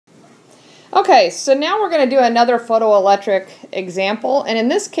Okay, so now we're going to do another photoelectric example, and in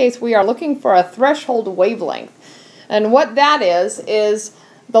this case we are looking for a threshold wavelength. And what that is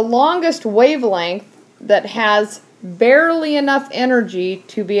the longest wavelength that has barely enough energy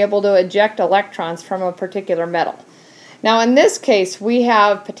to be able to eject electrons from a particular metal. Now in this case we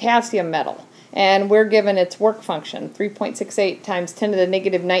have potassium metal, and we're given its work function, 3.68 times 10 to the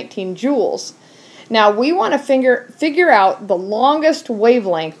negative 19 joules. Now we want to figure out the longest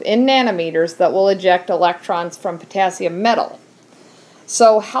wavelength in nanometers that will eject electrons from potassium metal.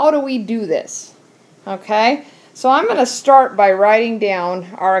 So how do we do this? Okay, so I'm going to start by writing down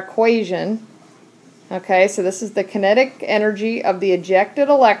our equation. Okay, so this is the kinetic energy of the ejected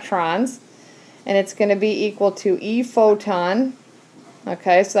electrons, and it's going to be equal to E photon.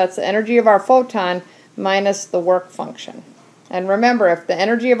 Okay, so that's the energy of our photon minus the work function. And remember, if the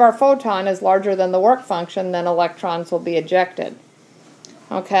energy of our photon is larger than the work function, then electrons will be ejected.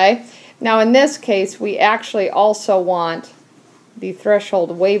 Okay? Now in this case, we actually also want the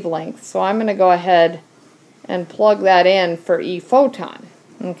threshold wavelength. So I'm going to go ahead and plug that in for E photon.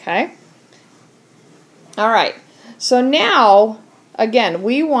 Okay? Alright, so now, again,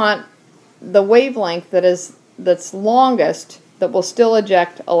 we want the wavelength that's longest that will still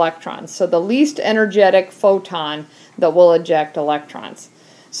eject electrons. So the least energetic photon that will eject electrons.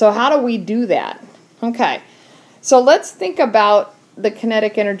 So how do we do that? Okay, so let's think about the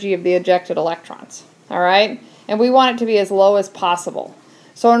kinetic energy of the ejected electrons. Alright, and we want it to be as low as possible.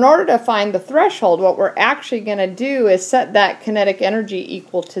 So in order to find the threshold, what we're actually going to do is set that kinetic energy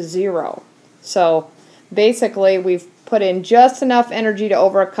equal to 0. So basically we've put in just enough energy to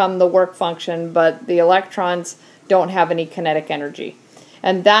overcome the work function, but the electrons don't have any kinetic energy.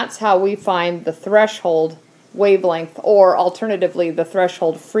 And that's how we find the threshold wavelength, or alternatively the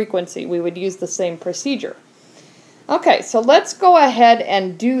threshold frequency. We would use the same procedure. Okay, so let's go ahead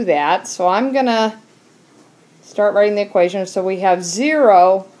and do that. So I'm going to start writing the equation. So we have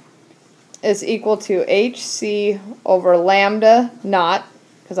 0 is equal to hc over lambda naught,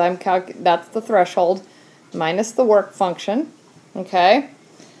 because that's the threshold, minus the work function. Okay,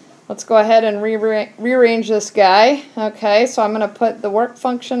 let's go ahead and rearrange this guy. Okay, so I'm going to put the work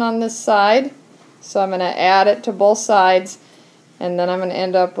function on this side. So I'm going to add it to both sides, and then I'm going to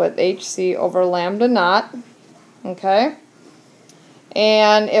end up with hc over lambda naught. Okay,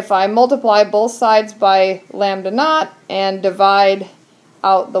 and if I multiply both sides by lambda naught and divide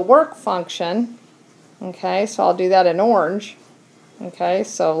out the work function, okay, so I'll do that in orange. Okay,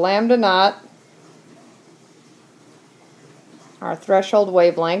 so lambda naught, our threshold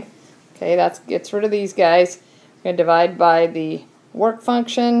wavelength. Okay, that gets rid of these guys. We're going to divide by the work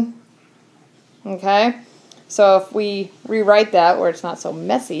function. Okay, so if we rewrite that where it's not so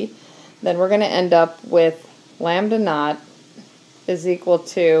messy, then we're going to end up with lambda naught is equal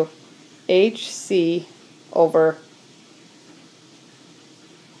to hc over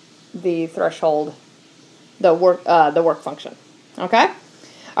the threshold, the work function. Okay?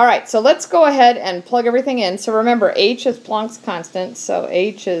 All right, so let's go ahead and plug everything in. So remember, h is Planck's constant, so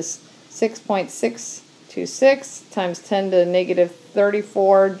h is 6.626 times 10 to the negative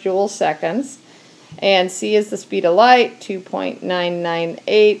 34 joule seconds. And c is the speed of light,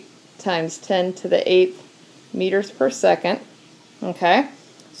 2.998 times 10 to the 8th meters per second. Okay,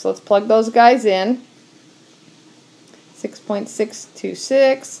 so let's plug those guys in.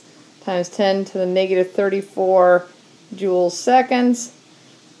 6.626 times 10 to the negative 34 joules seconds,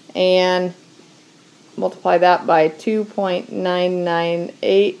 and multiply that by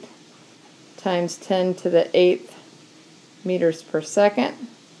 2.998 times 10 to the 8th meters per second.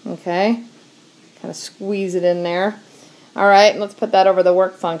 Okay, kind of squeeze it in there. Alright, and let's put that over the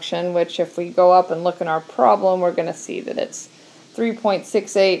work function, which if we go up and look in our problem, we're going to see that it's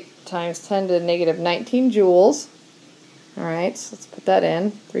 3.68 times 10 to the negative 19 joules. Alright, so let's put that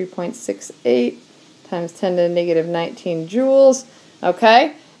in. 3.68 times 10 to the negative 19 joules.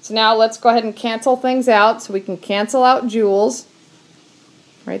 Okay, so now let's go ahead and cancel things out. So we can cancel out joules.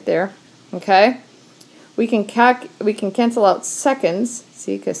 Right there. Okay. We can cancel out seconds.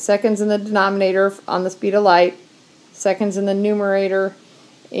 See, because seconds in the denominator on the speed of light. Seconds in the numerator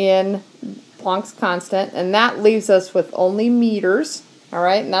in Planck's constant, and that leaves us with only meters.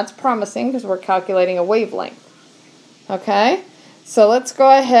 Alright, and that's promising because we're calculating a wavelength. Okay, so let's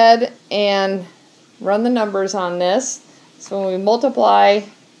go ahead and run the numbers on this. So when we multiply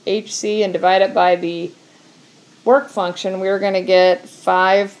hc and divide it by the work function, we're going to get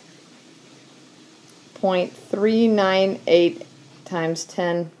 5.398 times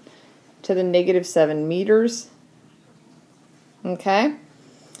 10 to the negative 7 meters. Okay,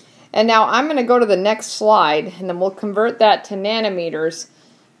 and now I'm going to go to the next slide, and then we'll convert that to nanometers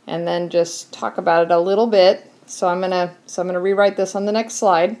and then just talk about it a little bit. So I'm gonna rewrite this on the next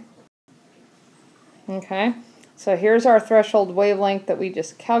slide. Okay, so here's our threshold wavelength that we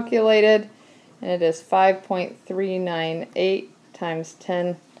just calculated, and it is 5.398 times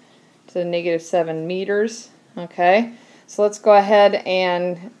 10 to the negative 7 meters. Okay, so let's go ahead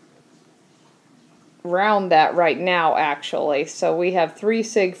and round that right now actually. So we have 3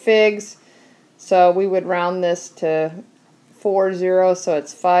 sig figs, so we would round this to 40, so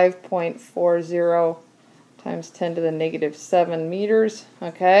it's 5.40 times 10 to the negative 7 meters.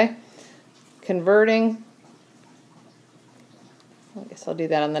 Okay, converting, I guess I'll do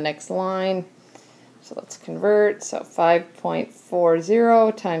that on the next line. So let's convert, so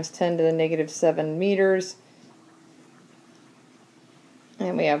 5.40 times 10 to the negative 7 meters.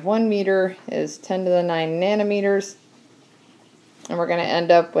 And we have 1 meter is 10 to the 9 nanometers. And we're going to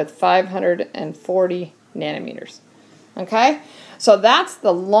end up with 540 nanometers. Okay? So that's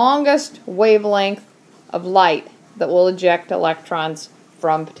the longest wavelength of light that will eject electrons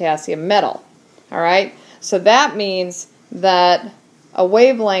from potassium metal. Alright? So that means that a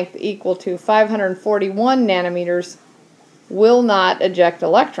wavelength equal to 541 nanometers will not eject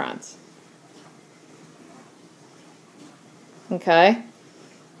electrons. Okay?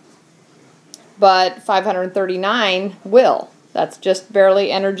 But 539 will. That's just barely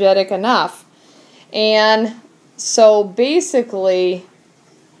energetic enough. And so basically,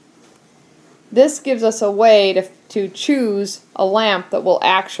 this gives us a way to choose a lamp that will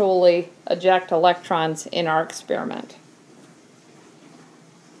actually eject electrons in our experiment.